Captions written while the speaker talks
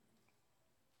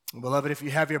Beloved, if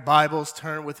you have your Bibles,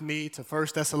 turn with me to 1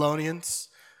 Thessalonians.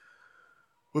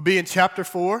 We'll be in chapter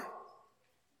 4,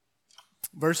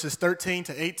 verses 13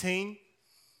 to 18.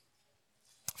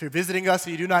 If you're visiting us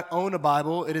and you do not own a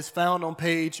Bible, it is found on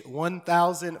page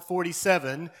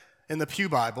 1047 in the Pew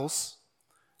Bibles.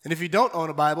 And if you don't own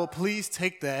a Bible, please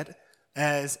take that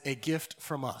as a gift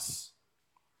from us.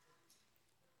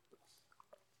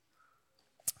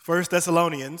 1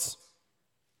 Thessalonians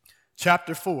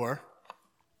chapter 4,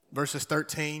 verses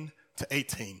 13 to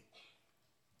 18.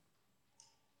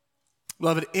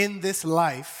 Beloved, in this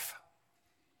life,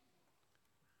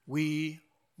 we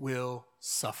will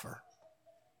suffer.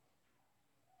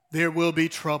 There will be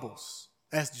troubles,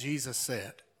 as Jesus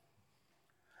said.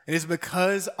 It is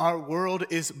because our world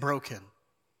is broken.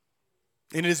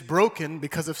 And it is broken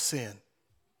because of sin.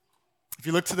 If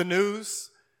you look to the news,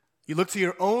 you look to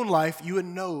your own life, you would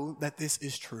know that this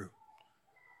is true.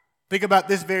 Think about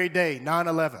this very day,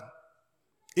 9/11,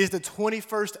 is the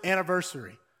 21st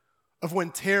anniversary of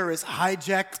when terrorists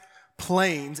hijacked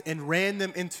planes and ran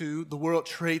them into the World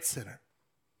Trade Center,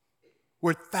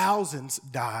 where thousands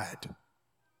died.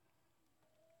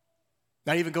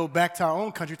 Not even go back to our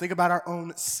own country, think about our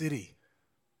own city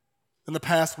in the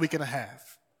past week and a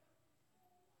half.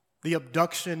 The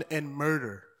abduction and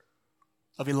murder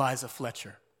of Eliza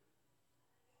Fletcher.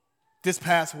 This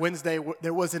past Wednesday,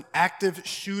 there was an active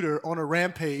shooter on a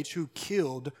rampage who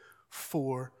killed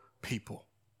 4 people.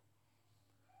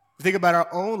 Think about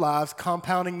our own lives,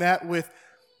 compounding that with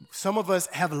some of us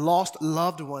have lost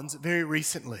loved ones very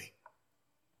recently.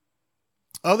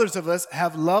 Others of us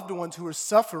have loved ones who are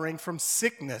suffering from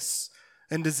sickness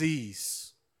and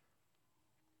disease.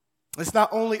 It's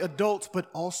not only adults, but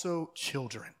also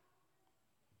children.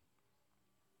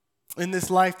 In this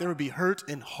life, there will be hurt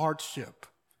and hardship.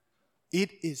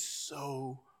 It is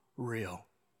so real.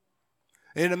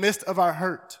 In the midst of our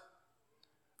hurt,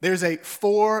 there's a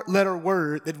 4-letter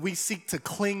word that we seek to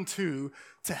cling to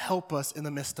help us in the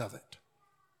midst of it.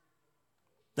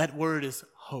 That word is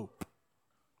hope.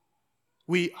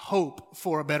 We hope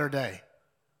for a better day.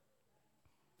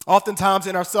 Oftentimes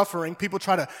in our suffering, people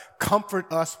try to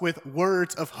comfort us with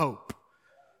words of hope,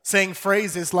 saying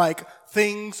phrases like,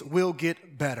 things will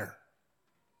get better.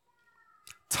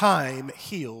 Time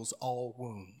heals all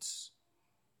wounds.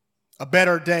 A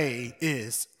better day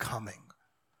is coming.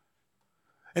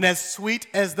 And as sweet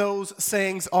as those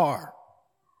sayings are,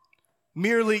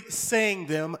 merely saying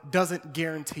them doesn't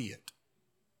guarantee it.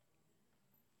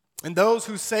 And those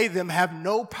who say them have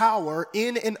no power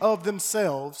in and of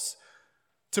themselves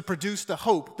to produce the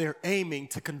hope they're aiming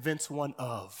to convince one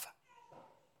of.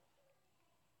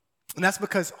 And that's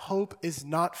because hope is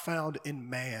not found in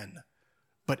man,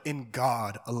 but in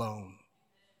God alone.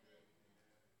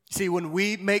 See, when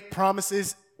we make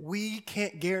promises, we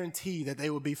can't guarantee that they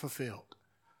will be fulfilled.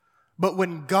 But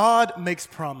when God makes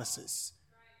promises,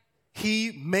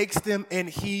 He makes them and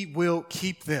He will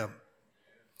keep them.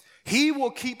 He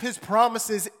will keep His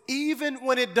promises even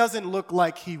when it doesn't look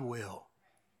like He will.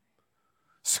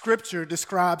 Scripture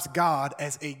describes God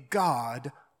as a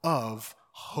God of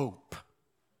hope.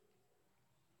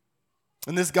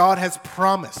 And this God has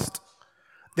promised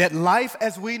that life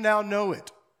as we now know it,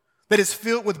 that is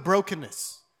filled with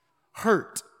brokenness,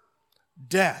 hurt,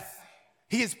 death,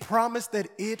 He has promised that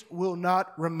it will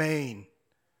not remain.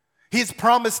 He has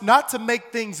promised not to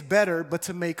make things better, but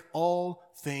to make all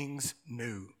things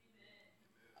new.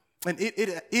 And it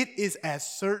is as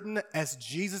certain as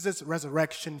Jesus'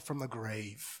 resurrection from the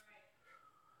grave.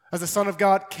 As the Son of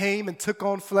God came and took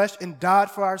on flesh and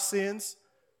died for our sins,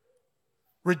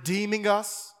 redeeming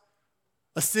us,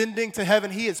 ascending to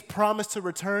heaven, He has promised to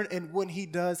return, and when He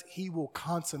does, He will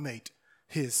consummate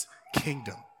His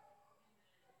kingdom.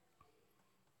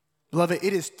 Beloved,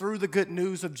 it is through the good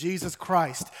news of Jesus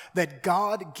Christ that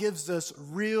God gives us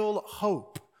real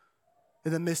hope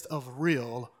in the midst of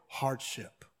real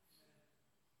hardship.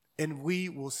 And we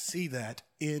will see that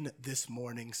in this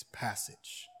morning's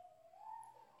passage.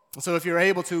 So if you're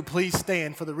able to, please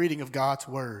stand for the reading of God's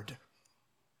word.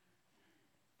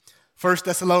 1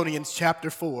 Thessalonians chapter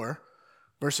 4,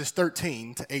 verses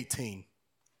 13 to 18.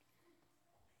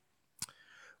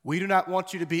 We do not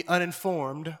want you to be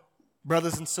uninformed,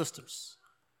 brothers and sisters,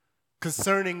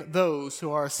 concerning those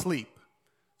who are asleep,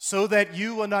 so that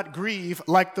you will not grieve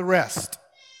like the rest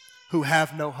who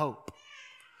have no hope.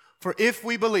 For if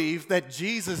we believe that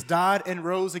Jesus died and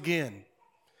rose again,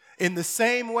 in the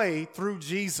same way through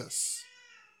Jesus,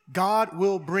 God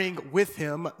will bring with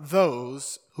Him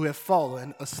those who have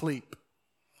fallen asleep.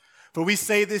 For we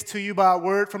say this to you by a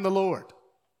word from the Lord.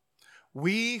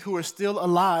 We who are still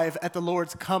alive at the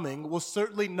Lord's coming will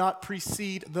certainly not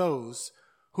precede those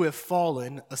who have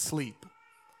fallen asleep.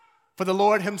 For the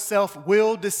Lord himself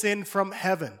will descend from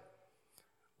heaven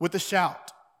with a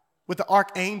shout, with the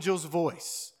archangel's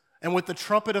voice, and with the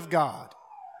trumpet of God,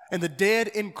 and the dead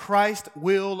in Christ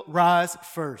will rise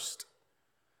first.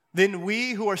 Then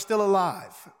we who are still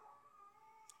alive,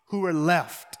 who are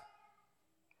left,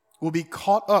 will be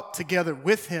caught up together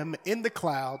with him in the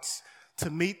clouds to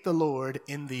meet the Lord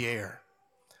in the air.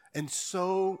 And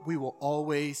so we will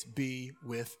always be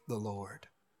with the Lord.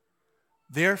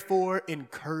 Therefore,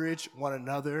 encourage one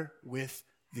another with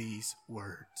these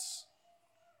words.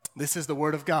 This is the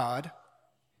word of God.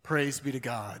 Praise be to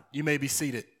God. You may be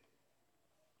seated.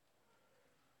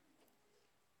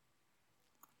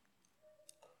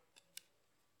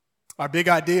 Our big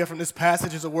idea from this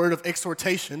passage is a word of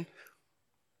exhortation,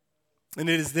 and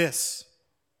it is this: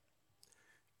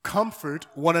 comfort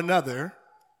one another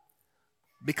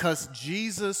because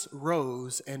Jesus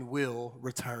rose and will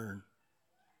return.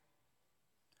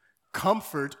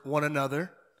 Comfort one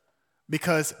another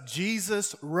because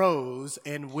Jesus rose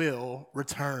and will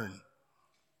return.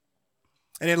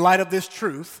 And in light of this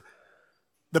truth,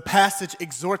 the passage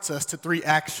exhorts us to 3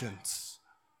 actions.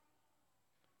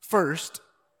 First,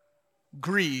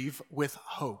 grieve with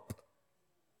hope.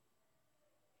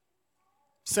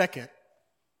 Second,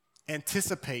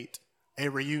 anticipate a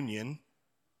reunion.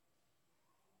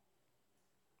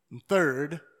 And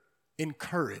third,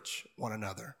 encourage one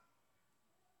another.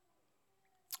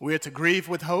 We are to grieve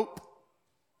with hope.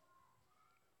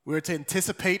 We are to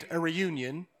anticipate a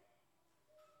reunion.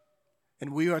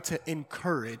 And we are to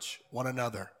encourage one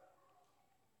another.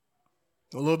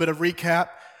 A little bit of recap.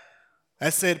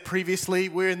 As said previously,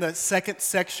 we're in the second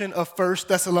section of 1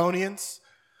 Thessalonians.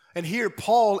 And here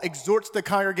Paul exhorts the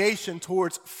congregation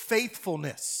towards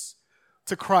faithfulness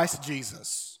to Christ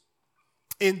Jesus.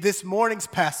 In this morning's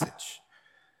passage,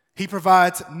 he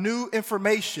provides new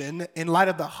information in light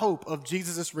of the hope of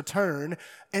Jesus' return,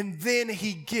 and then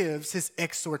he gives his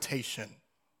exhortation.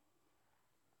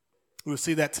 We'll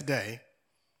see that today.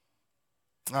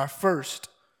 Our first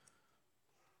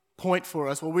point for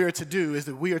us, what we are to do is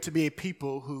that we are to be a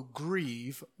people who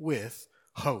grieve with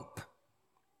hope.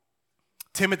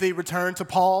 Timothy returned to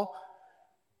Paul.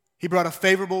 He brought a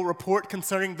favorable report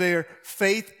concerning their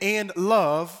faith and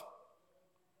love.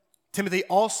 Timothy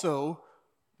also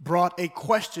brought a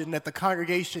question that the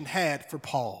congregation had for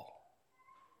Paul.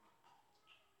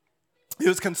 It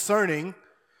was concerning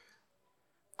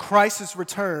Christ's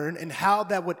return and how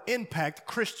that would impact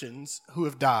Christians who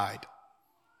have died.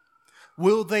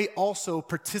 Will they also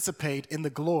participate in the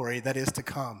glory that is to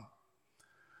come?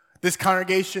 This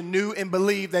congregation knew and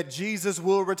believed that Jesus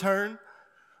will return.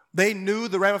 They knew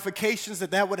the ramifications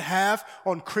that that would have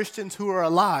on Christians who are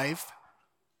alive,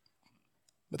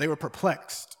 but they were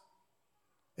perplexed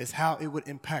as how it would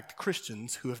impact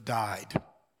Christians who have died.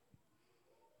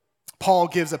 Paul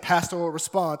gives a pastoral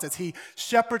response as he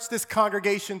shepherds this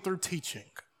congregation through teaching.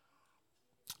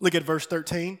 Look at verse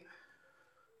 13.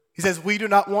 He says, "We do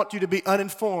not want you to be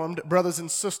uninformed, brothers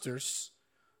and sisters,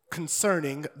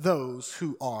 concerning those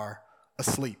who are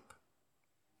asleep."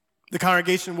 The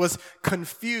congregation was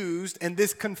confused, and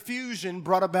this confusion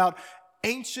brought about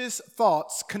anxious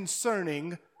thoughts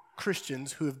concerning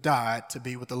Christians who have died to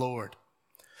be with the Lord.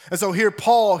 And so here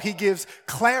Paul, he gives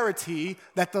clarity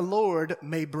that the Lord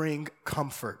may bring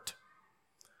comfort,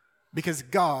 because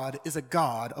God is a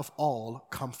God of all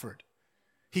comfort.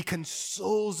 He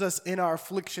consoles us in our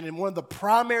affliction, and one of the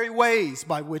primary ways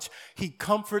by which he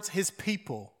comforts his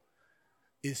people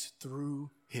is through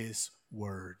his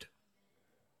word.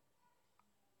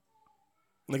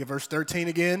 Look at verse 13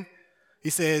 again. He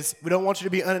says, "We don't want you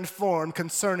to be uninformed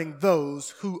concerning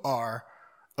those who are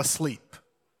asleep."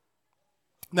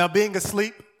 Now, being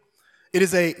asleep, it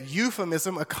is a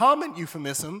euphemism, a common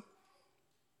euphemism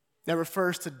that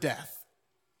refers to death.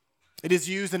 It is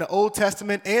used in the Old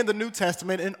Testament and the New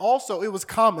Testament, and also it was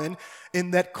common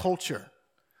in that culture.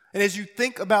 And as you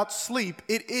think about sleep,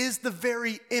 it is the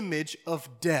very image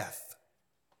of death.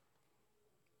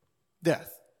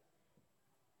 Death.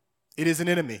 It is an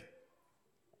enemy.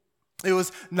 It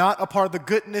was not a part of the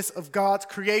goodness of God's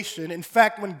creation. In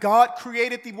fact, when God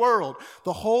created the world,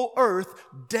 the whole earth,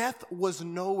 death was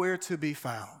nowhere to be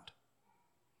found.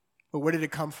 But where did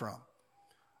it come from?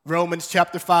 Romans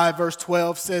chapter 5, verse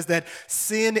 12 says that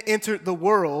sin entered the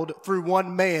world through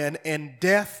one man and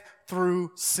death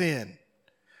through sin.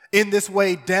 In this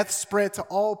way, death spread to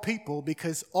all people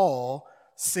because all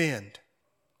sinned.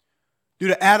 Due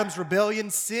to Adam's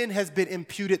rebellion, sin has been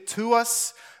imputed to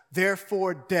us.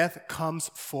 Therefore, death comes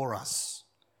for us.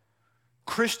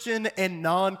 Christian and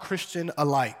non-Christian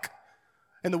alike.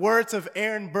 In the words of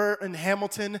Aaron Burr and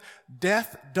Hamilton,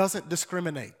 death doesn't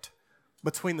discriminate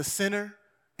between the sinner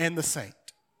and the saint.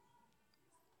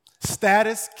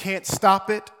 Status can't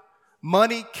stop it,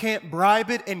 money can't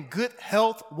bribe it, and good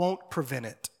health won't prevent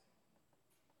it.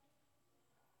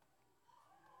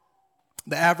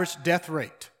 The average death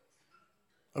rate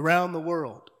around the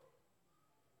world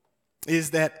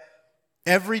is that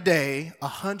every day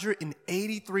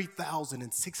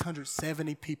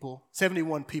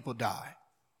 183,671 people die.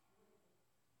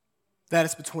 That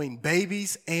is between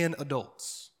babies and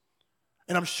adults.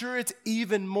 And I'm sure it's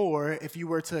even more if you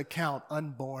were to account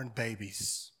unborn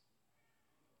babies.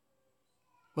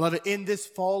 Beloved, in this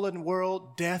fallen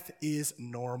world, death is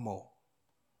normal.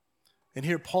 And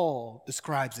here Paul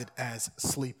describes it as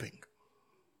sleeping.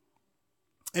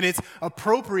 And it's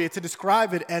appropriate to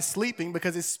describe it as sleeping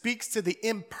because it speaks to the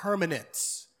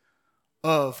impermanence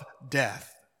of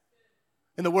death.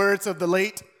 In the words of the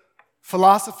late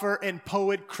philosopher and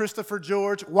poet Christopher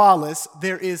George Wallace,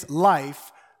 there is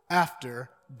life after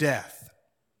death.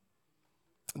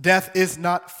 Death is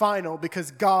not final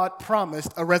because God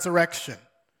promised a resurrection.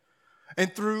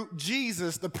 And through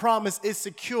Jesus, the promise is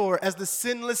secure as the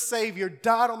sinless Savior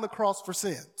died on the cross for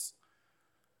sins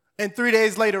and 3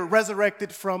 days later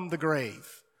resurrected from the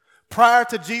grave. Prior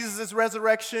to Jesus'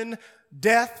 resurrection,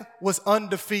 death was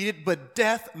undefeated, but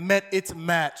death met its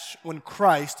match when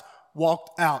Christ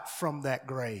walked out from that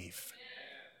grave.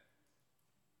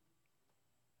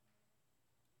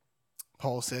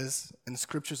 Paul says, and the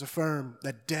scriptures affirm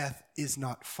that death is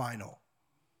not final.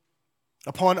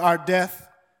 Upon our death,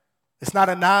 it's not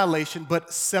annihilation,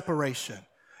 but separation.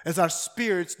 As our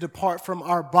spirits depart from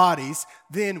our bodies,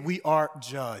 then we are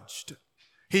judged.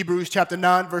 Hebrews chapter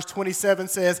 9, verse 27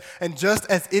 says, and just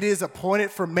as it is appointed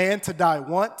for man to die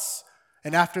once,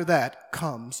 and after that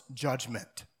comes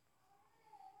judgment.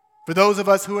 For those of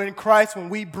us who are in Christ, when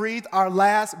we breathe our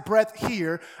last breath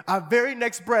here, our very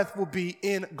next breath will be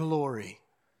in glory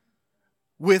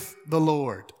with the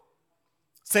Lord.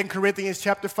 2 Corinthians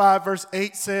chapter 5, verse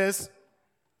 8 says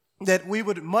that we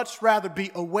would much rather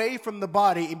be away from the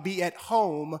body and be at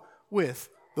home with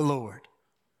the Lord.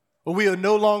 But we will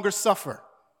no longer suffer.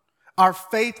 Our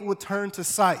faith will turn to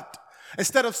sight.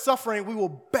 Instead of suffering, we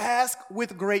will bask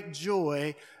with great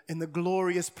joy in the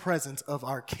glorious presence of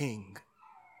our King.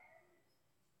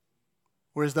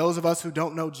 Whereas those of us who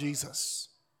don't know Jesus,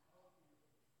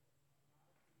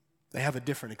 they have a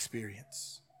different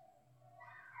experience.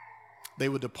 They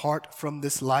will depart from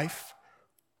this life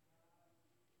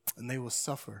and they will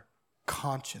suffer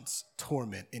conscience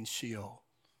torment in Sheol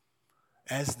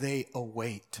as they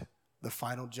await the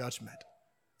final judgment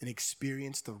and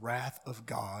experience the wrath of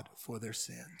God for their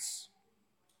sins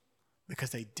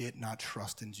because they did not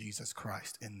trust in Jesus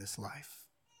Christ in this life.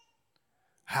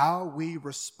 How we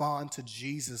respond to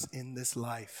Jesus in this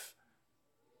life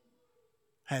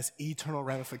has eternal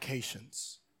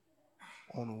ramifications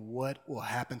on what will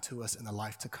happen to us in the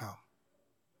life to come.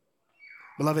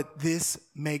 Beloved, this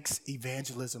makes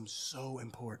evangelism so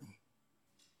important.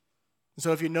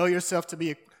 So if you know yourself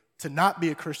to not be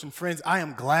a Christian, friends, I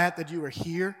am glad that you are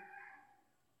here.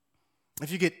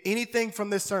 If you get anything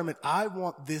from this sermon, I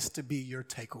want this to be your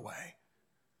takeaway.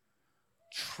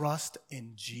 Trust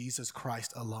in Jesus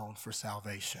Christ alone for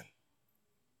salvation.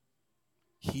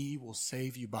 He will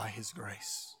save you by his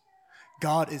grace.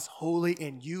 God is holy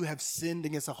and you have sinned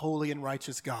against a holy and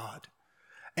righteous God.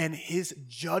 And his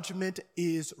judgment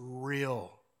is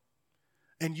real.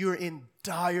 And you're in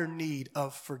dire need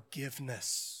of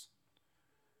forgiveness.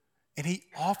 And he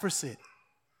offers it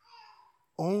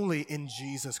only in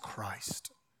Jesus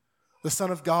Christ. The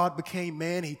Son of God became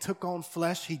man. He took on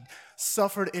flesh. He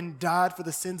suffered and died for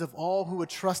the sins of all who would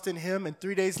trust in him. And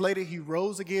 3 days later, he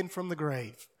rose again from the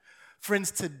grave.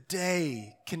 Friends,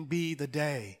 today can be the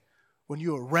day when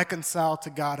you are reconciled to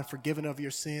God and forgiven of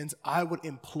your sins. I would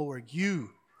implore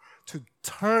you to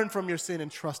turn from your sin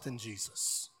and trust in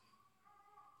Jesus.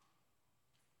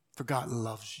 For God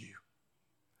loves you.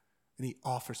 And he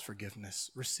offers forgiveness.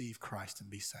 Receive Christ and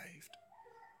be saved.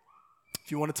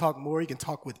 If you want to talk more, you can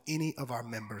talk with any of our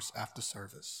members after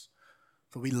service.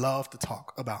 For we love to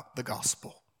talk about the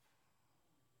gospel.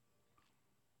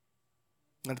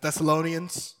 And the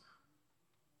Thessalonians,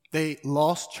 they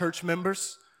lost church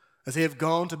members as they have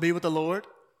gone to be with the Lord.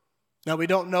 Now, we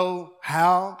don't know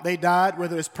how they died,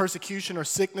 whether it's persecution or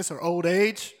sickness or old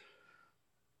age.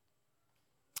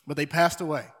 But they passed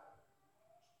away.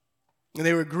 And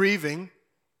they were grieving.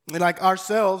 And like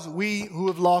ourselves, we who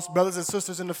have lost brothers and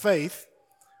sisters in the faith,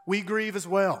 we grieve as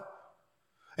well.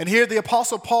 And here the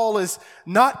Apostle Paul is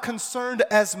not concerned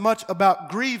as much about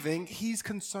grieving. He's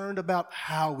concerned about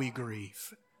how we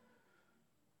grieve.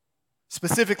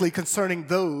 specifically concerning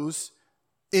those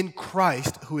in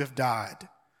Christ who have died.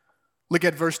 Look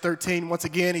at verse 13. Once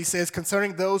again, he says,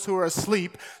 concerning those who are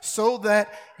asleep, so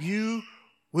that you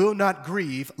will not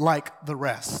grieve like the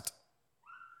rest.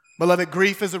 Beloved,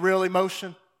 grief is a real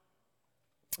emotion.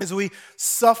 As we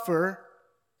suffer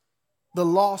the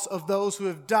loss of those who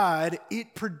have died,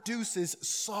 it produces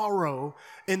sorrow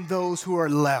in those who are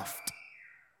left.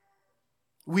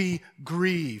 We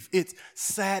grieve. It's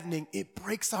saddening. It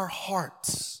breaks our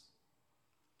hearts.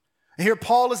 And here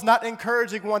Paul is not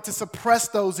encouraging one to suppress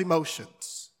those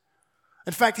emotions.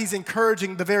 In fact, he's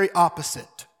encouraging the very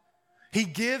opposite. He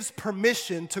gives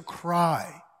permission to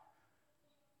cry.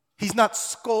 He's not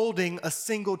scolding a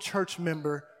single church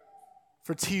member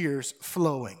for tears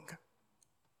flowing.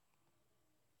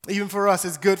 Even for us,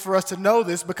 it's good for us to know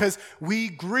this because we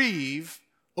grieve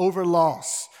over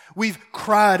loss. We've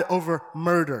cried over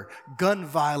murder, gun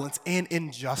violence, and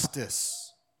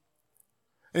injustice.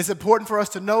 And it's important for us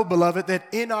to know, beloved,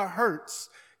 that in our hurts,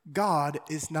 God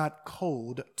is not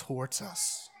cold towards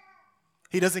us.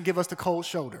 He doesn't give us the cold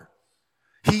shoulder.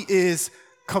 He is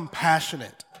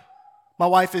compassionate. My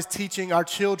wife is teaching our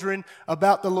children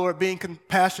about the Lord being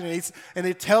compassionate,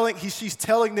 and she's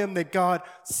telling them that God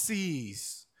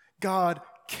sees, God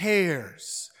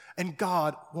cares, and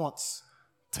God wants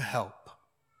to help.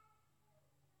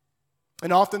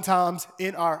 And oftentimes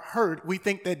in our hurt, we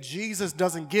think that Jesus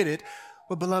doesn't get it,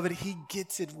 but beloved, he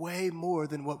gets it way more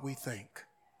than what we think,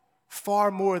 far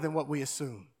more than what we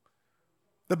assume.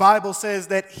 The Bible says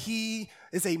that he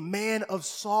is a man of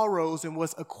sorrows and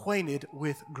was acquainted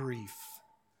with grief.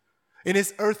 In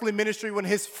his earthly ministry, when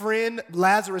his friend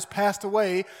Lazarus passed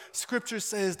away, Scripture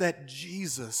says that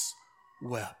Jesus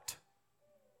wept.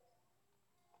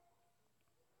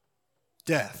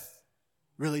 Death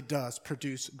really does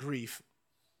produce grief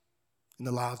in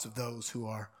the lives of those who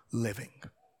are living.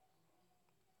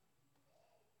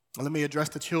 Now, let me address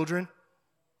the children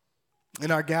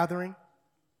in our gathering.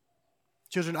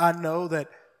 Children, I know that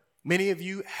many of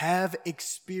you have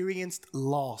experienced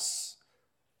loss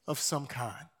of some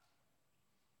kind,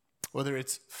 whether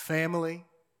it's family,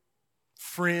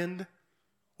 friend,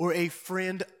 or a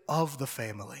friend of the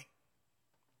family.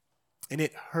 And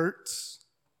it hurts.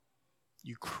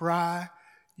 You cry,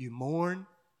 you mourn.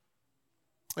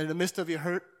 And in the midst of your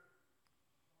hurt,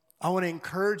 I want to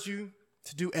encourage you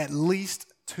to do at least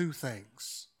two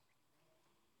things.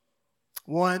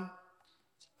 One,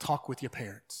 talk with your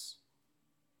parents.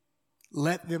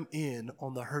 Let them in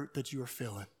on the hurt that you are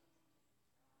feeling,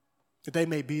 that they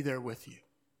may be there with you.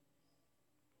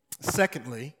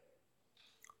 Secondly,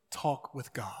 talk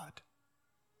with God.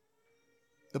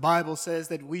 The Bible says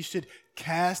that we should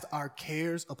cast our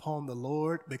cares upon the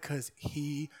Lord because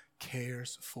he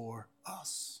cares for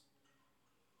us.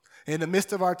 In the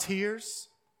midst of our tears,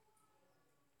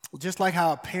 just like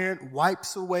how a parent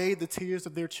wipes away the tears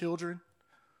of their children,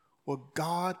 well,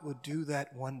 God will do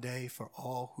that one day for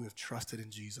all who have trusted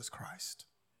in Jesus Christ,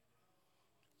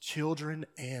 children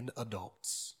and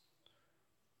adults.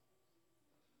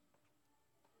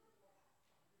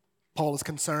 Paul is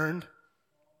concerned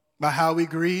about how we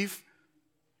grieve,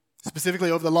 specifically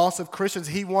over the loss of Christians.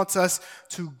 He wants us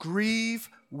to grieve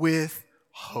with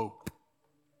hope.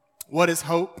 What is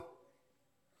hope?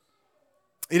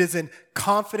 It is a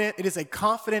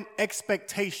confident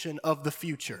expectation of the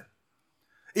future.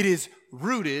 It is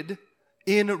rooted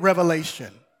in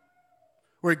revelation,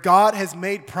 where God has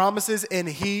made promises and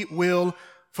he will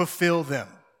fulfill them.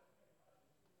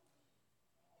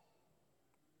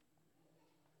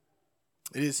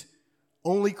 It is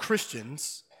only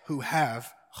Christians who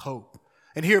have hope.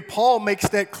 And here Paul makes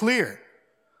that clear.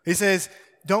 He says,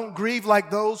 don't grieve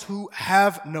like those who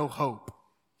have no hope.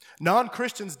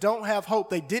 Non-Christians don't have hope.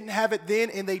 They didn't have it then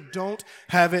and they don't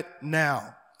have it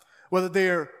now. Whether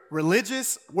they're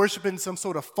religious, worshiping some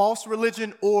sort of false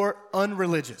religion, or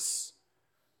unreligious,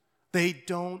 they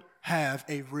don't have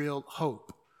a real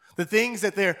hope. The things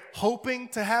that they're hoping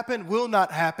to happen will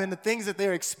not happen. The things that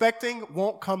they're expecting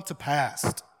won't come to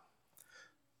pass.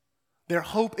 Their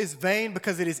hope is vain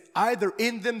because it is either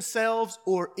in themselves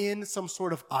or in some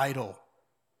sort of idol.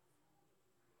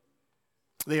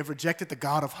 They have rejected the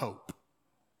God of hope.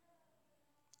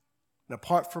 And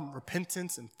apart from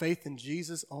repentance and faith in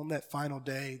Jesus on that final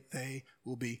day, they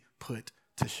will be put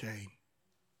to shame.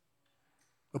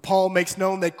 But Paul makes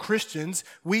known that Christians,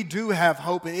 we do have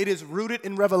hope, and it is rooted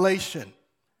in revelation.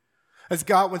 As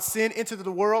God, when sin entered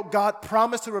the world, God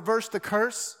promised to reverse the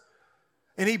curse,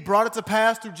 and he brought it to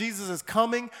pass through Jesus'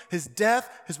 coming, his death,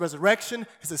 his resurrection,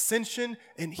 his ascension,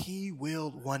 and he will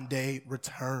one day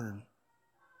return.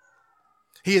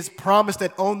 He has promised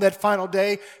that on that final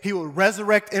day, he will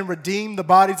resurrect and redeem the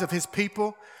bodies of his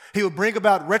people. He will bring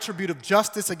about retributive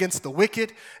justice against the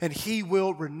wicked, and he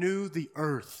will renew the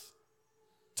earth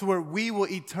to where we will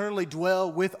eternally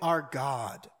dwell with our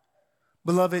God.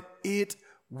 Beloved, it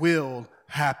will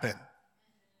happen.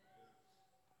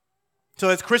 So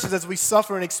as Christians, as we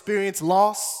suffer and experience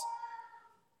loss,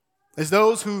 as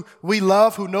those who we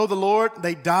love, who know the Lord,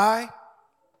 they die,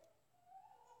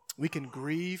 we can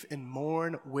grieve and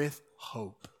mourn with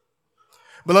hope.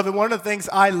 Beloved, one of the things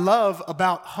I love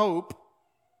about hope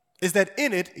is that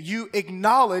in it you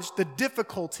acknowledge the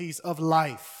difficulties of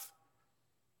life.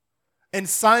 And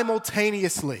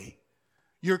simultaneously,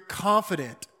 you're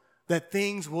confident that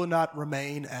things will not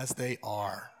remain as they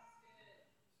are.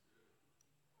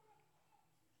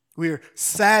 We are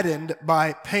saddened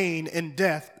by pain and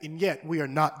death, and yet we are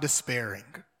not despairing.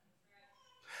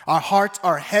 Our hearts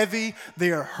are heavy,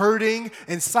 they are hurting,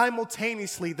 and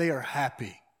simultaneously they are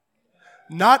happy.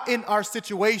 Not in our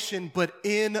situation, but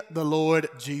in the Lord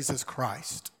Jesus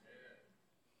Christ.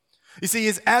 You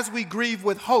see, as we grieve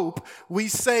with hope, we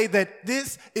say that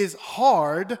this is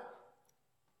hard,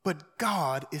 but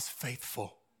God is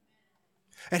faithful.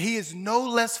 And he is no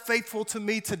less faithful to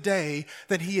me today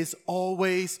than he has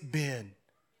always been.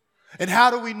 And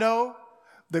how do we know?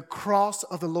 The cross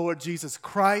of the Lord Jesus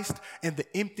Christ and the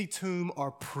empty tomb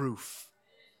are proof.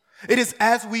 It is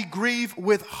as we grieve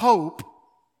with hope,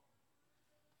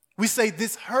 we say,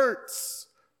 this hurts,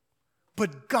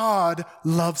 but God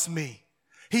loves me.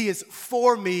 He is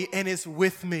for me and is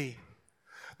with me.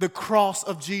 The cross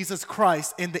of Jesus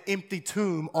Christ and the empty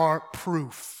tomb are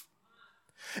proof.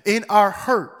 In our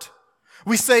hurt,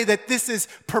 we say that this is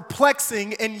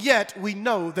perplexing, and yet we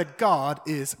know that God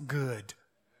is good.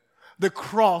 The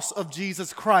cross of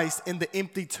Jesus Christ and the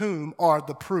empty tomb are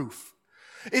the proof.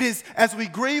 It is as we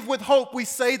grieve with hope, we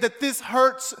say that this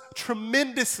hurts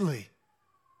tremendously,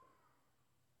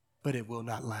 but it will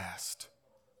not last.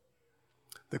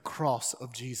 The cross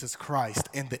of Jesus Christ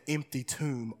and the empty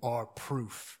tomb are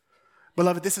proof.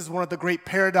 Beloved, this is one of the great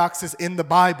paradoxes in the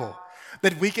Bible,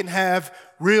 that we can have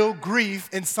real grief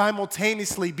and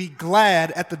simultaneously be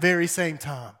glad at the very same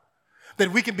time.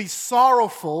 That we can be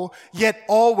sorrowful, yet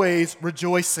always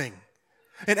rejoicing.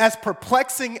 And as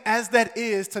perplexing as that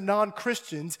is to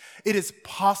non-Christians, it is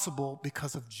possible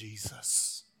because of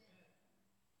Jesus.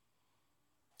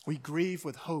 We grieve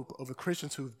with hope over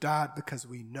Christians who have died because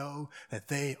we know that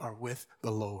they are with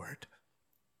the Lord.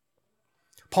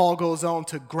 Paul goes on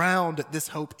to ground this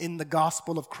hope in the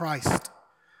gospel of Christ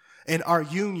and our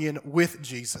union with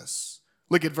Jesus.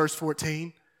 Look at verse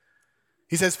 14.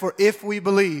 He says, for if we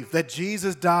believe that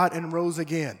Jesus died and rose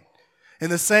again, in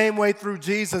the same way through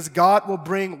Jesus, God will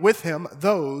bring with him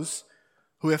those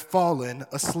who have fallen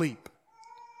asleep.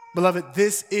 Beloved,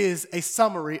 this is a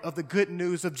summary of the good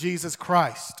news of Jesus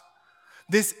Christ.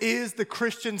 This is the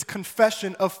Christian's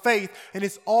confession of faith, and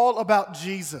it's all about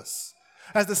Jesus.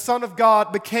 As the Son of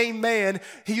God became man,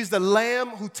 he is the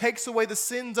Lamb who takes away the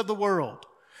sins of the world.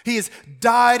 He has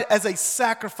died as a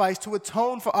sacrifice to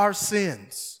atone for our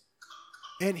sins.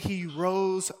 And he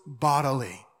rose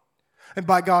bodily. And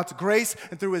by God's grace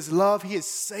and through his love, he has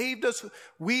saved us,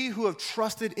 we who have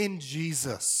trusted in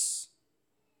Jesus.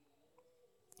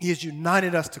 He has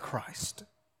united us to Christ.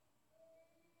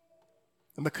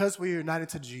 And because we are united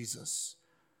to Jesus,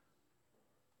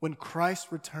 when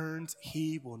Christ returns,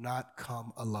 he will not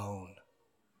come alone.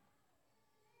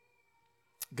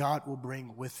 God will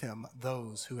bring with him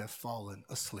those who have fallen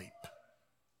asleep.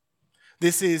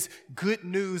 This is good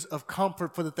news of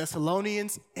comfort for the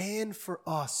Thessalonians and for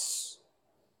us.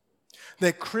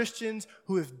 That Christians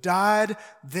who have died,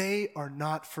 they are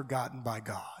not forgotten by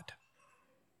God.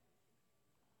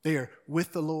 They are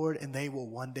with the Lord, and they will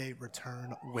one day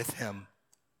return with him.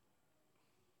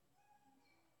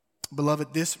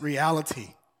 Beloved, this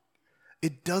reality,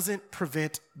 it doesn't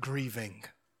prevent grieving.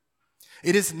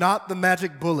 It is not the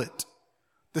magic bullet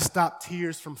to stop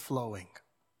tears from flowing.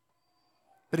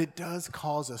 But it does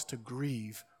cause us to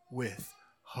grieve with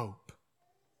hope.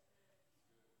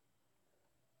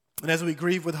 And as we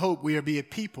grieve with hope, we are be a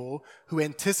people who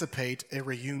anticipate a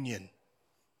reunion.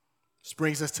 This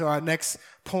brings us to our next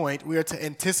point. We are to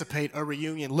anticipate a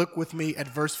reunion. Look with me at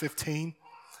verse 15.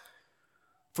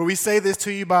 For we say this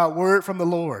to you by a word from the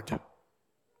Lord.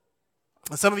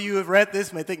 And some of you who have read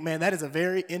this may think, man, that is a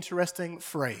very interesting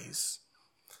phrase.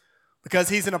 Because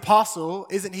he's an apostle,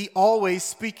 isn't he always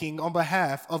speaking on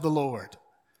behalf of the Lord?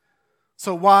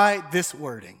 So why this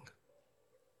wording?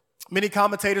 Many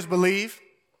commentators believe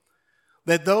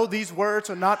that though these words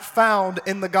are not found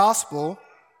in the gospel,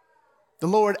 the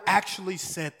Lord actually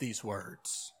said these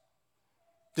words.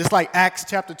 Just like Acts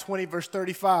chapter 20, verse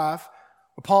 35,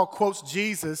 where Paul quotes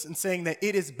Jesus and saying that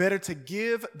it is better to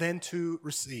give than to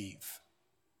receive.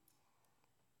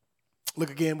 Look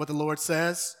again what the Lord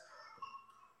says.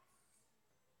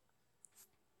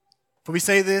 For we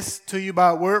say this to you by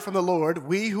a word from the Lord,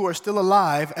 we who are still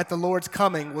alive at the Lord's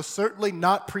coming will certainly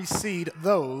not precede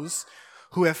those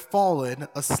who have fallen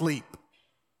asleep.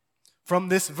 From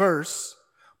this verse,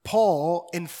 Paul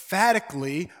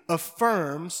emphatically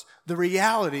affirms the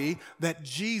reality that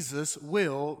Jesus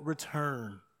will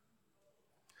return.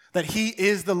 That he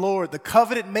is the Lord, the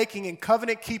covenant-making and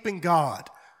covenant-keeping God.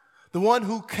 The one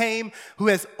who came, who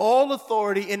has all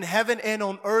authority in heaven and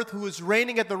on earth, who is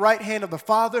reigning at the right hand of the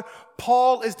Father.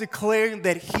 Paul is declaring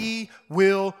that he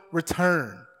will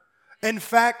return. In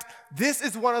fact, this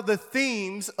is one of the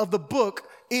themes of the book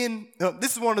in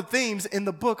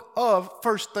the book of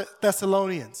 1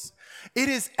 Thessalonians. It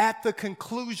is at the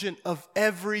conclusion of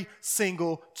every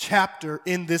single chapter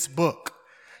in this book.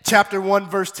 Chapter 1,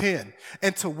 verse 10,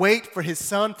 and to wait for his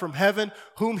Son from heaven,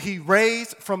 whom he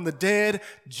raised from the dead,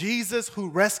 Jesus, who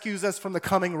rescues us from the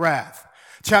coming wrath.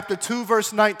 Chapter 2,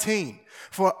 verse 19,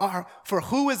 for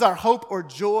who is our hope or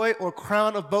joy or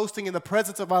crown of boasting in the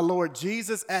presence of our Lord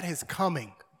Jesus at his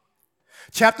coming?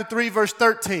 Chapter 3, verse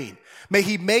 13, may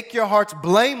he make your hearts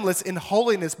blameless in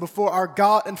holiness before our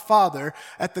God and Father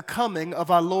at the coming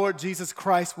of our Lord Jesus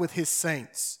Christ with his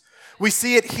saints. We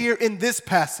see it here in this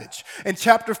passage. In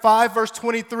chapter 5, verse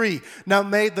 23, now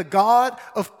may the God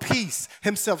of peace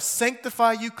himself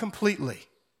sanctify you completely,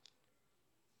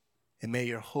 and may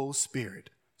your whole spirit,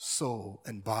 soul,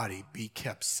 and body be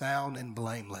kept sound and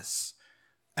blameless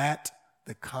at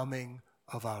the coming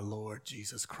of our Lord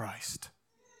Jesus Christ.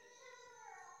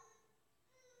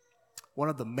 One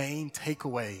of the main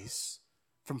takeaways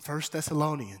from 1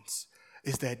 Thessalonians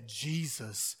is that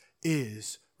Jesus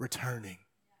is returning.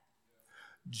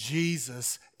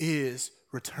 Jesus is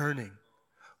returning.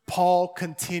 Paul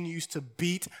continues to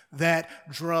beat that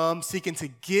drum, seeking to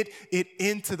get it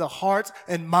into the hearts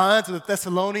and minds of the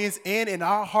Thessalonians and in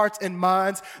our hearts and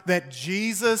minds that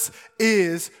Jesus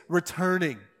is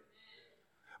returning.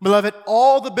 Beloved,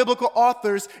 all the biblical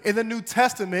authors in the New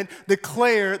Testament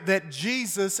declare that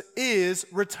Jesus is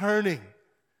returning.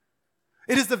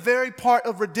 It is the very part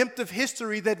of redemptive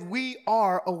history that we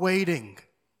are awaiting.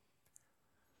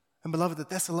 And beloved, the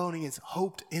Thessalonians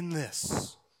hoped in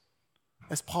this,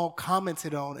 as Paul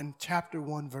commented on in chapter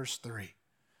 1, verse 3.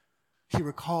 He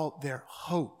recalled their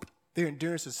hope, their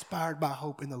endurance inspired by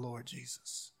hope in the Lord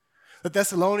Jesus. The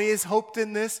Thessalonians hoped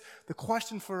in this. The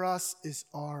question for us is,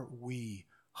 are we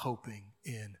hoping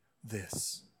in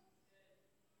this?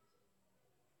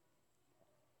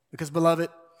 Because, beloved,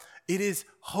 it is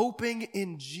hoping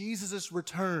in Jesus'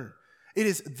 return. It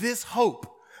is this hope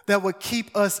that would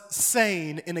keep us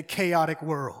sane in a chaotic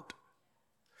world.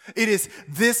 It is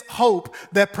this hope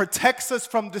that protects us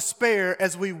from despair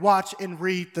as we watch and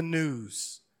read the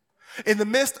news. In the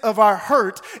midst of our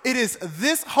hurt, it is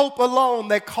this hope alone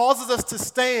that causes us to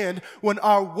stand when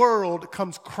our world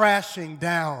comes crashing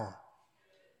down.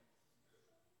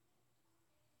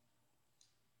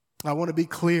 I want to be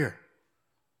clear.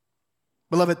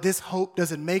 Beloved, this hope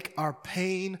doesn't make our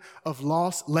pain of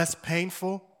loss less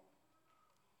painful,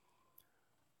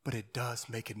 but it does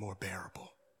make it more bearable.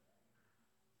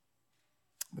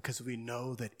 Because we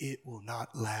know that it will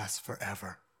not last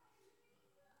forever.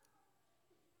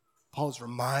 Paul's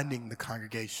reminding the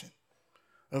congregation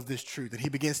of this truth, and he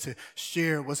begins to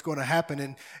share what's going to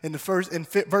happen. In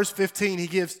verse 15, he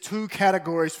gives two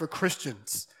categories for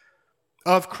Christians,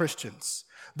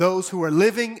 those who are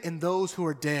living and those who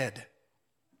are dead.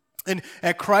 And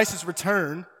at Christ's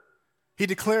return, he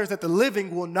declares that the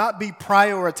living will not be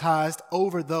prioritized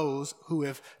over those who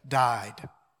have died.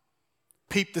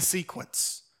 Peep the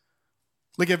sequence.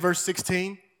 Look at verse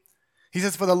 16. He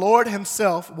says, for the Lord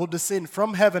himself will descend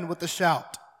from heaven with a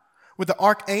shout, with the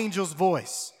archangel's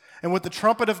voice, and with the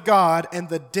trumpet of God, and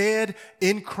the dead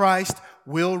in Christ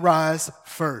will rise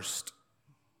first.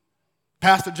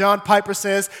 Pastor John Piper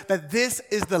says that this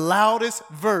is the loudest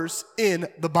verse in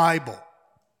the Bible.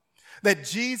 That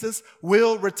Jesus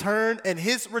will return, and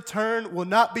his return will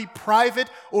not be private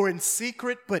or in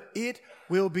secret, but it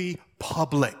will be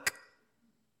public.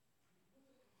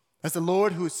 As the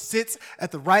Lord who sits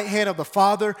at the right hand of the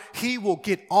Father, he will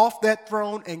get off that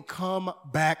throne and come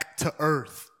back to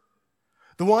earth.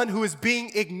 The one who is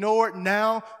being ignored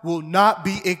now will not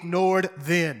be ignored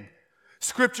then.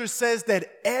 Scripture says that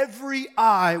every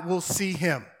eye will see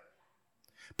him.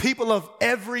 People of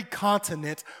every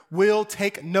continent will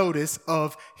take notice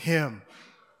of him.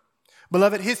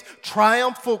 Beloved, his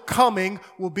triumphal coming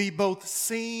will be both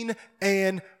seen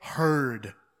and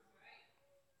heard.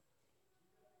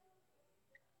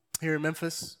 here in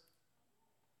Memphis,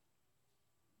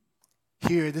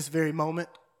 here at this very moment,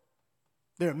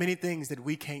 there are many things that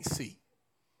we can't see.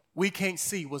 We can't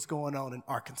see what's going on in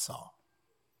Arkansas,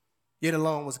 yet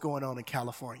alone what's going on in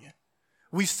California.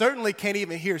 We certainly can't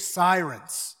even hear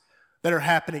sirens that are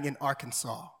happening in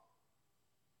Arkansas.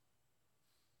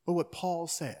 But what Paul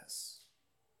says,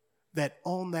 that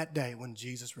on that day when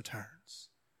Jesus returns,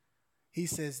 he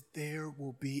says there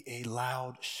will be a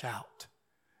loud shout,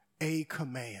 a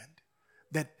command,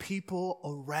 that people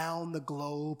around the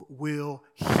globe will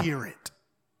hear it.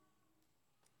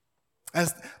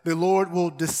 As the Lord will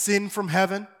descend from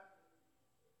heaven,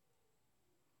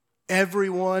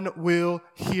 everyone will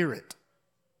hear it.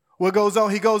 What goes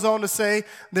on? He goes on to say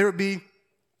there will be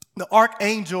the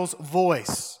archangel's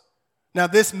voice. Now,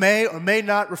 this may or may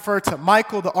not refer to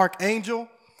Michael, the archangel.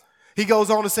 He goes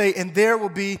on to say, and there will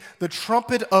be the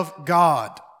trumpet of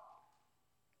God.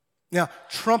 Now,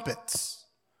 trumpets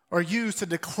are used to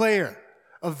declare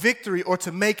a victory or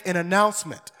to make an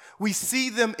announcement. We see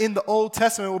them in the Old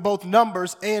Testament with both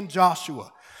Numbers and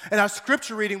Joshua. In our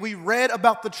scripture reading, we read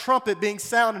about the trumpet being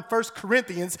sounded in 1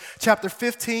 Corinthians chapter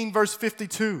 15, verse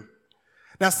 52.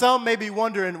 Now, some may be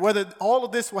wondering whether all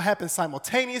of this will happen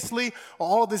simultaneously or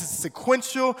all of this is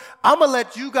sequential. I'm going to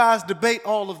let you guys debate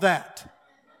all of that.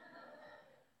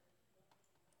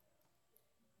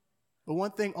 But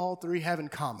one thing all three have in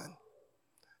common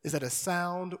is that a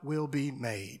sound will be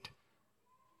made.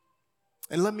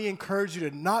 And let me encourage you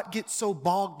to not get so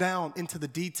bogged down into the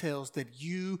details that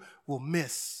you will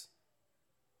miss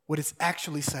what it's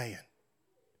actually saying.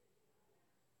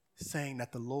 It's saying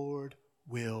that the Lord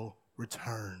will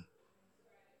return.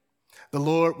 The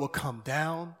Lord will come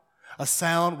down, a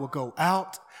sound will go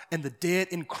out, and the dead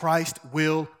in Christ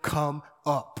will come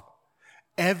up.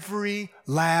 Every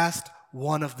last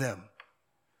one of them.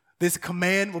 This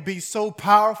command will be so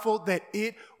powerful that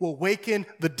it will waken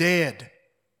the dead.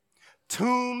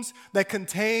 Tombs that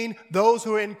contain those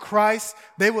who are in Christ,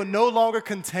 they will no longer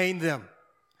contain them.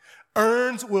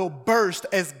 Urns will burst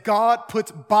as God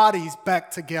puts bodies back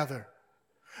together.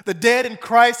 The dead in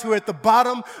Christ who are at the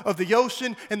bottom of the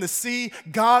ocean and the sea,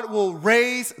 God will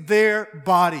raise their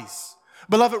bodies.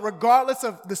 Beloved, regardless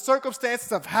of the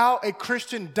circumstances of how a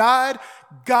Christian died,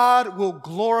 God will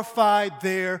glorify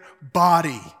their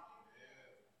body.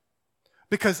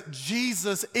 Because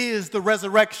Jesus is the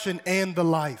resurrection and the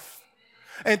life.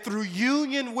 And through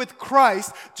union with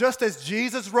Christ, just as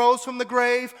Jesus rose from the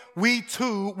grave, we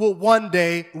too will one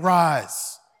day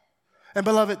rise. And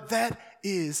beloved, that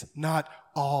is not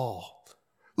all.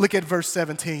 Look at verse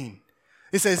 17.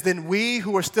 It says, then we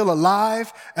who are still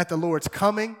alive at the Lord's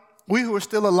coming, we who are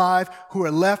still alive, who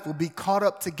are left, will be caught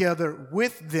up together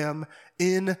with them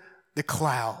in the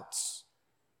clouds.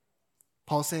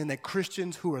 Paul's saying that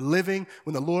Christians who are living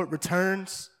when the Lord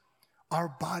returns, our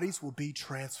bodies will be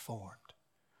transformed.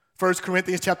 1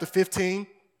 Corinthians chapter 15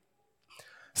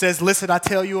 says, listen, I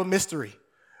tell you a mystery.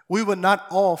 We will not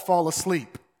all fall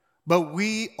asleep, but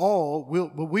we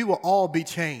will all be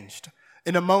changed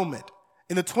in a moment,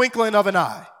 in the twinkling of an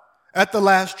eye, at the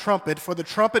last trumpet, for the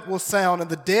trumpet will sound,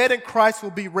 and the dead in Christ will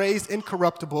be raised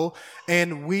incorruptible,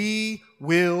 and we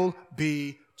will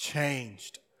be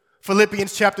changed.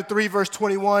 Philippians chapter 3, verse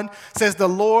 21 says, the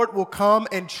Lord will come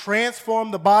and transform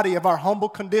the body of our humble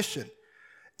condition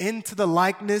into the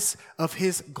likeness of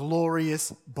his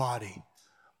glorious body.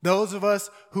 Those of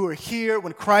us who are here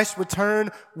when Christ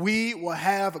returns, we will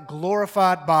have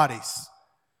glorified bodies.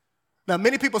 Now,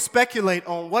 many people speculate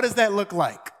on what does that look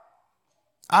like.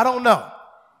 I don't know.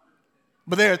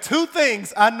 But there are two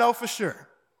things I know for sure.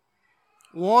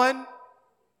 One,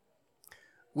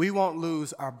 we won't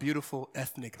lose our beautiful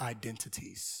ethnic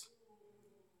identities.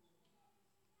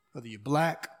 Whether you're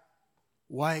black,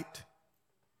 white,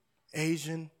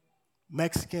 Asian,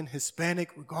 Mexican, Hispanic,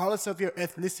 regardless of your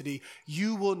ethnicity,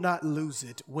 you will not lose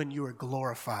it when you are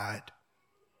glorified.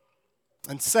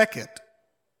 And second,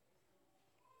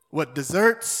 what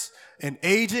desserts and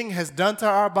aging has done to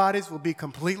our bodies will be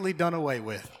completely done away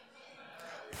with.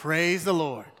 Praise the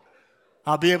Lord.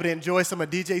 I'll be able to enjoy some of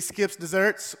DJ Skip's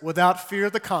desserts without fear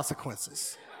of the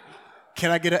consequences.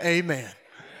 Can I get an amen?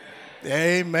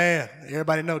 Amen.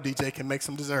 Everybody know DJ can make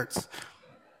some desserts.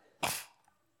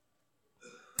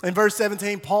 In verse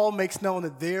 17, Paul makes known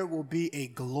that there will be a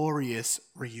glorious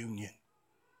reunion.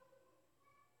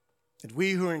 That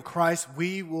we who are in Christ,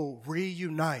 we will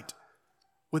reunite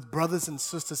with brothers and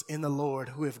sisters in the Lord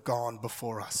who have gone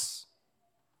before us.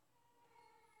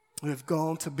 Who have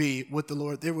gone to be with the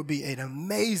Lord. There will be an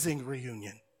amazing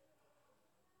reunion.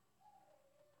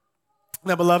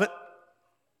 Now, beloved,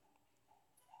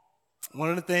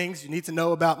 one of the things you need to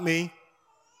know about me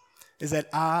is that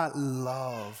I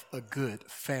love a good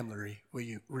family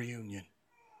reunion.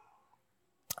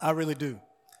 I really do,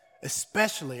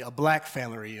 especially a black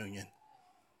family reunion.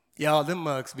 Y'all, them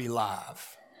mugs be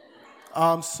live.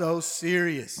 I'm so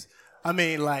serious. I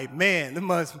mean, like, man,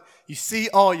 you see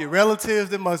all your relatives,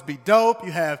 they must be dope.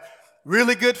 You have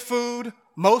really good food,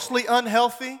 mostly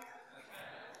unhealthy.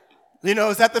 You know,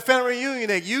 it's at the family reunion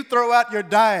that you throw out your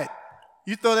diet.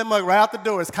 You throw that mug right out the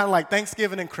door. It's kind of like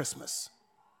Thanksgiving and Christmas.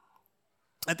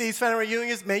 At these family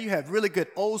reunions, man, you have really good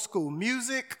old school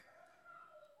music,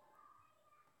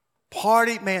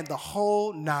 party, man, the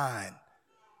whole nine.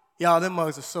 Y'all, them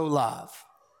mugs are so live.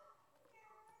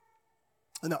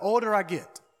 And the older I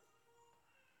get,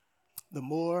 the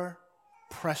more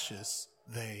precious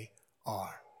they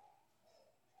are.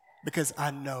 Because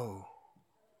I know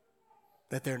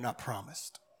that they're not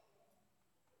promised.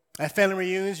 At family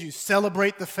reunions, you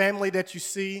celebrate the family that you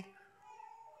see,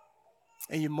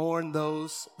 and you mourn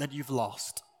those that you've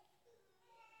lost.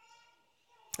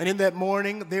 And in that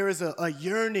mourning, there is a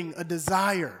yearning, a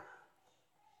desire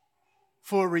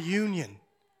for a reunion,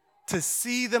 to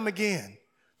see them again,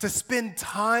 to spend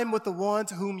time with the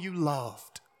ones whom you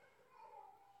loved.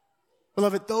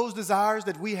 Beloved, those desires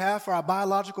that we have for our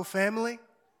biological family,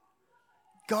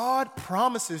 God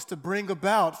promises to bring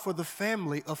about for the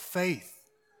family of faith.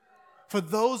 For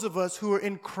those of us who are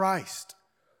in Christ,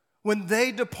 when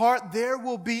they depart, there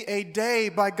will be a day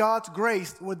by God's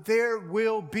grace when there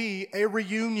will be a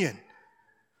reunion.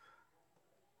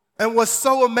 And what's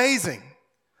so amazing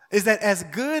is that as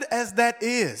good as that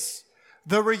is,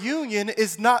 the reunion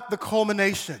is not the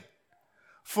culmination,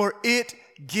 for it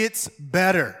gets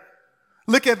better.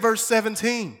 Look at verse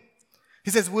 17.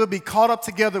 He says, we'll be caught up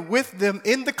together with them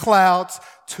in the clouds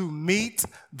to meet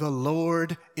the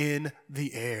Lord in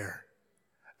the air.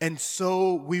 And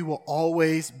so we will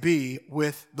always be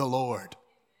with the Lord.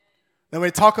 Now, when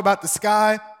we talk about the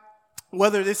sky,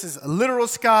 whether this is a literal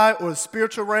sky or a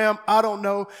spiritual realm, I don't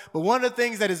know. But one of the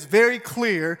things that is very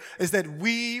clear is that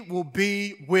we will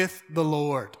be with the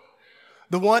Lord,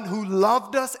 the one who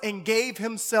loved us and gave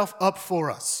himself up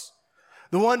for us.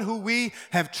 The one who we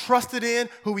have trusted in,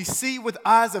 who we see with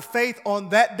eyes of faith. On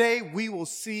that day, we will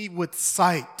see with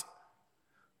sight.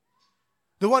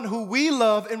 The one who we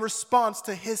love in response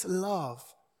to his love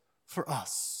for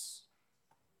us.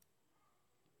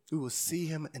 We will see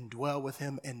him and dwell with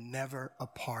him and never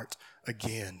apart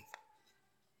again.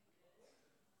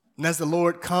 And as the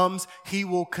Lord comes, he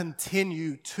will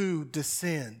continue to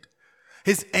descend.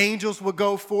 His angels will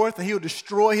go forth and he will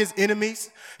destroy his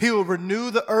enemies. He will renew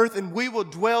the earth and we will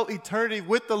dwell eternity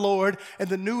with the Lord in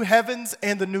the new heavens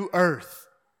and the new earth.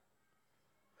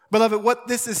 Beloved, what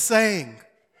this is saying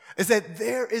is that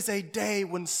there is a day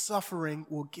when suffering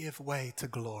will give way to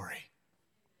glory,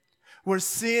 where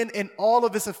sin and all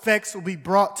of its effects will be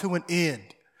brought to an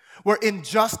end, where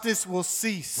injustice will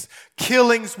cease,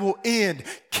 killings will end,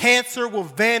 cancer will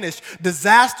vanish,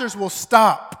 disasters will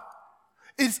stop.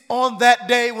 It's on that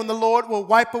day when the Lord will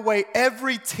wipe away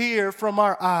every tear from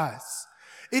our eyes.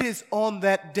 It is on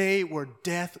that day where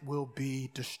death will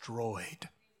be destroyed.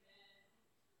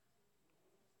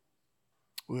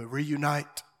 We'll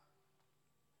reunite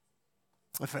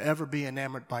and forever be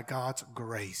enamored by God's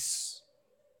grace,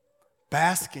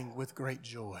 basking with great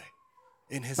joy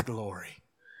in his glory.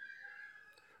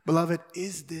 Beloved,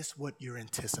 is this what you're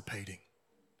anticipating?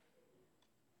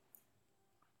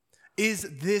 Is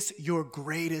this your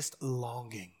greatest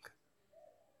longing?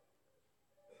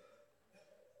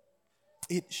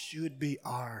 It should be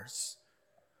ours.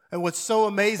 And what's so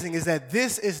amazing is that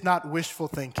this is not wishful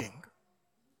thinking.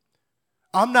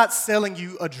 I'm not selling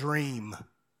you a dream.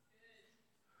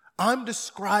 I'm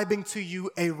describing to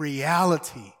you a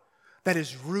reality that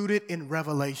is rooted in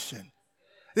revelation.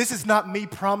 This is not me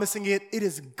promising it. It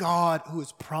is God who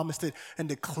has promised it and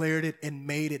declared it and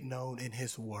made it known in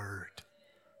his word.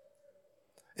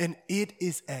 And it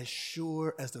is as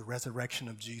sure as the resurrection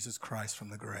of Jesus Christ from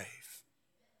the grave.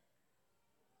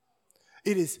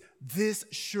 It is this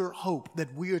sure hope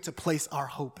that we are to place our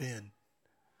hope in.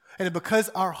 And because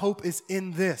our hope is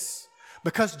in this,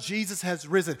 because Jesus has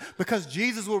risen, because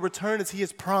Jesus will return as he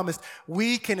has promised,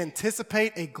 we can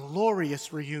anticipate a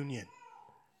glorious reunion.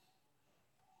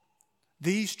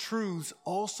 These truths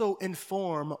also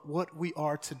inform what we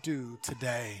are to do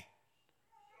today,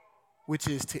 which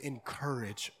is to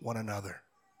encourage one another.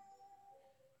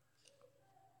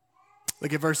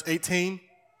 Look at verse 18.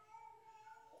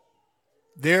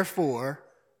 Therefore,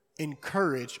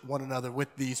 encourage one another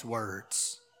with these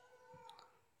words.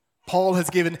 Paul has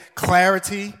given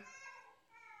clarity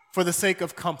for the sake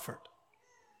of comfort.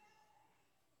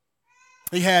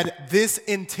 He had this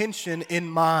intention in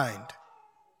mind,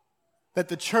 that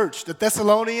the church, the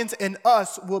Thessalonians and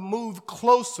us, will move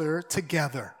closer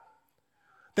together,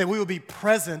 that we will be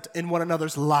present in one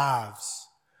another's lives,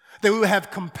 that we will have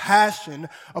compassion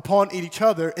upon each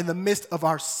other in the midst of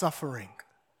our suffering,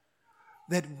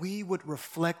 that we would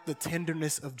reflect the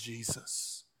tenderness of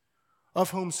Jesus,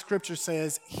 of whom Scripture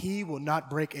says he will not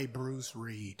break a bruised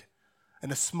reed,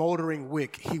 and a smoldering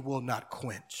wick he will not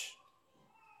quench.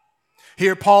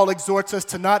 Here Paul exhorts us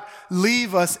to not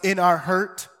leave us in our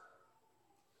hurt,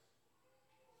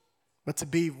 but to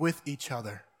be with each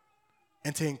other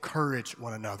and to encourage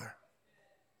one another.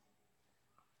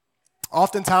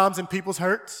 Oftentimes in people's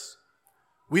hurts,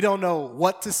 we don't know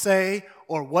what to say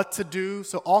or what to do,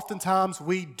 so oftentimes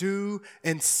we do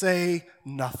and say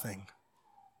nothing.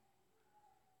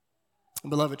 And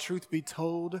beloved, truth be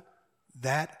told,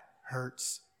 that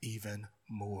hurts even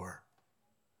more.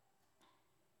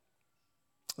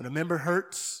 When a member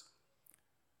hurts,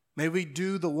 may we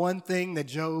do the one thing that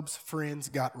Job's friends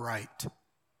got right.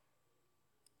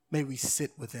 May we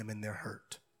sit with them in their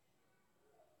hurt.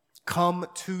 Come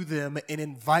to them and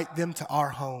invite them to our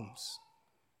homes.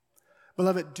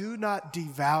 Beloved, do not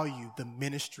devalue the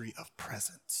ministry of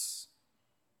presence.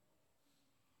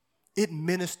 It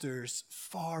ministers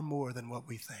far more than what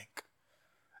we think.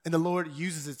 And the Lord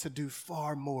uses it to do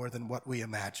far more than what we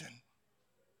imagine.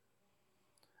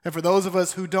 And for those of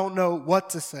us who don't know what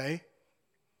to say,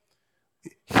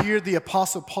 here the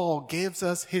Apostle Paul gives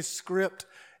us his script,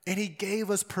 and he gave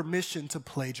us permission to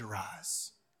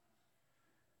plagiarize.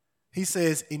 He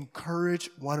says, encourage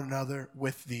one another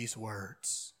with these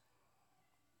words.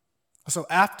 So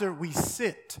after we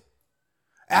sit,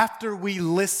 after we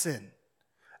listen,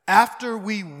 after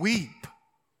we weep,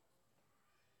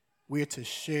 we are to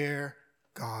share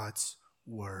God's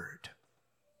word.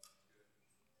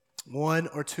 One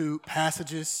or two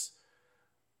passages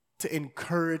to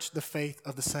encourage the faith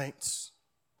of the saints.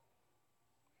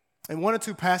 And one or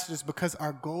two passages because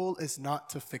our goal is not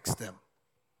to fix them.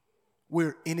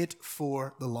 We're in it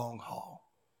for the long haul.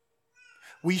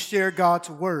 We share God's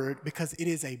word because it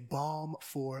is a balm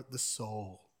for the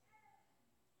soul.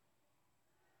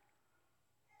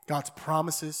 God's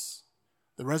promises,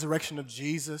 the resurrection of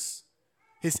Jesus,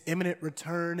 his imminent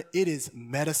return, it is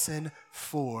medicine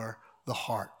for the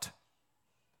heart.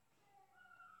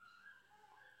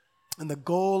 And the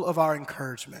goal of our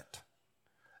encouragement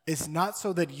is not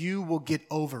so that you will get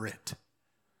over it,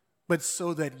 but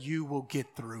so that you will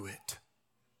get through it.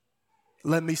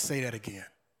 Let me say that again.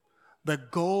 The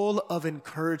goal of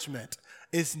encouragement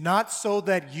is not so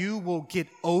that you will get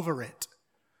over it,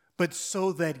 but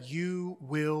so that you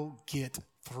will get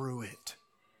through it.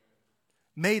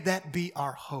 May that be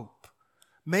our hope.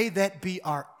 May that be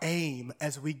our aim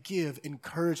as we give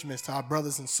encouragements to our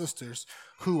brothers and sisters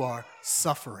who are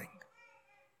suffering.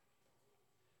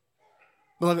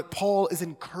 Beloved, Paul is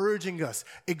encouraging us,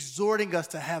 exhorting us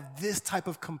to have this type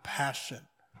of compassion,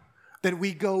 that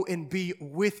we go and be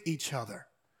with each other.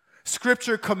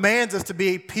 Scripture commands us to be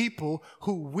a people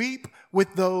who weep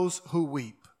with those who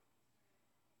weep.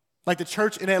 Like the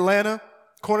church in Atlanta,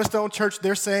 Cornerstone Church,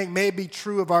 they're saying may it be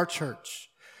true of our church,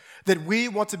 that we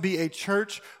want to be a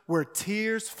church where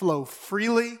tears flow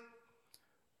freely,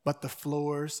 but the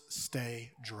floors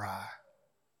stay dry.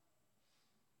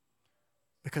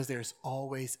 Because there's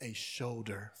always a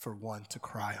shoulder for one to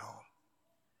cry on.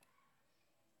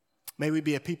 May we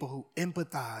be a people who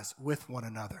empathize with one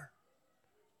another.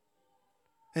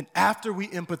 And after we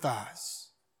empathize,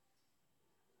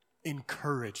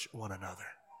 encourage one another.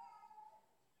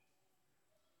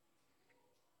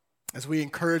 As we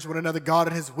encourage one another, God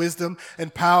in his wisdom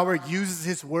and power uses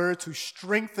his word to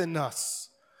strengthen us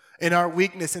in our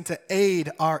weakness and to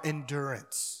aid our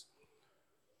endurance.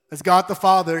 As God the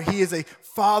Father, he is a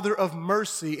Father of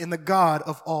mercy and the God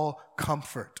of all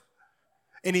comfort.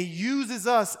 And he uses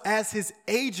us as his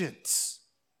agents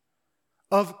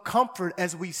of comfort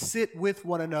as we sit with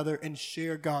one another and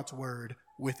share God's word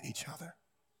with each other.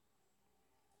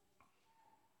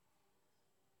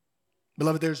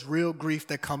 Beloved, there's real grief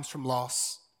that comes from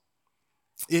loss.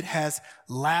 It has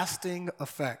lasting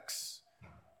effects.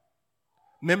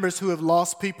 Members who have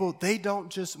lost people, they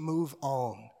don't just move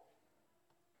on.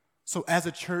 So as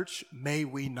a church, may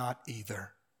we not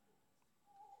either.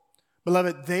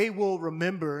 Beloved, they will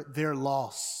remember their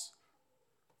loss.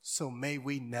 So may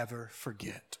we never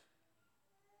forget.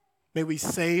 May we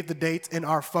save the dates in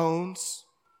our phones,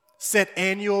 set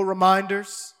annual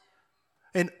reminders,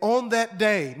 and on that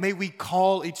day, may we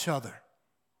call each other,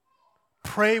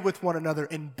 pray with one another,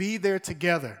 and be there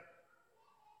together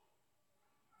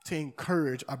to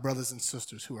encourage our brothers and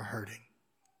sisters who are hurting.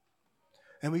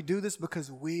 And we do this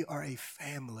because we are a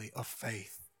family of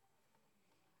faith.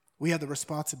 We have the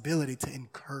responsibility to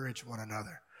encourage one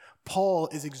another. Paul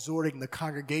is exhorting the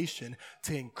congregation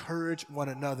to encourage one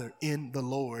another in the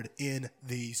Lord in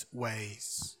these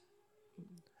ways.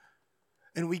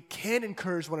 And we can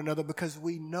encourage one another because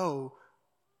we know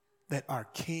that our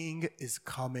King is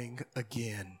coming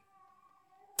again.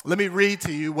 Let me read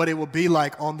to you what it will be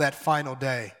like on that final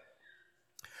day.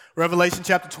 Revelation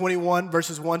chapter 21,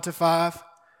 verses 1 to 5.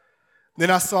 Then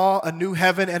I saw a new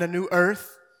heaven and a new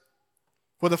earth.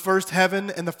 For the first heaven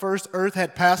and the first earth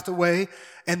had passed away,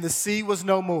 and the sea was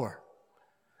no more.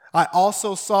 I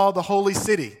also saw the holy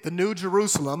city, the new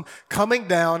Jerusalem, coming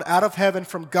down out of heaven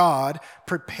from God,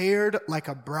 prepared like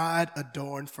a bride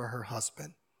adorned for her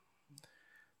husband.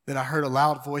 Then I heard a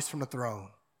loud voice from the throne.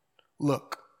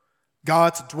 Look,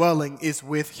 God's dwelling is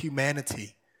with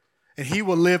humanity, and he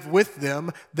will live with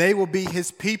them. They will be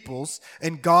his peoples,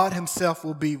 and God himself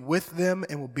will be with them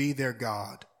and will be their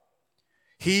God.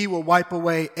 He will wipe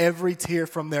away every tear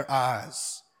from their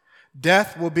eyes.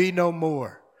 Death will be no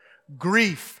more.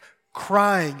 Grief,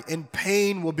 crying, and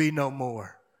pain will be no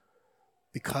more,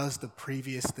 because the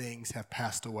previous things have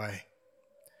passed away.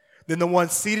 Then the one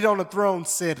seated on the throne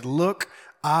said, Look,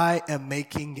 I am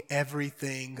making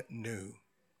everything new.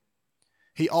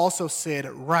 He also said,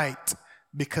 Write,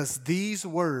 because these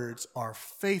words are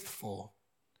faithful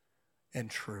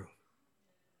and true.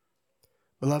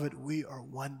 Beloved, we are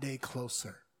one day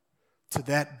closer to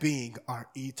that being our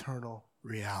eternal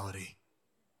reality.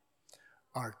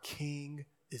 Our King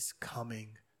is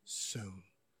coming soon.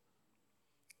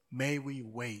 May we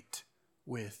wait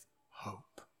with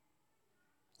hope.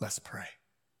 Let's pray.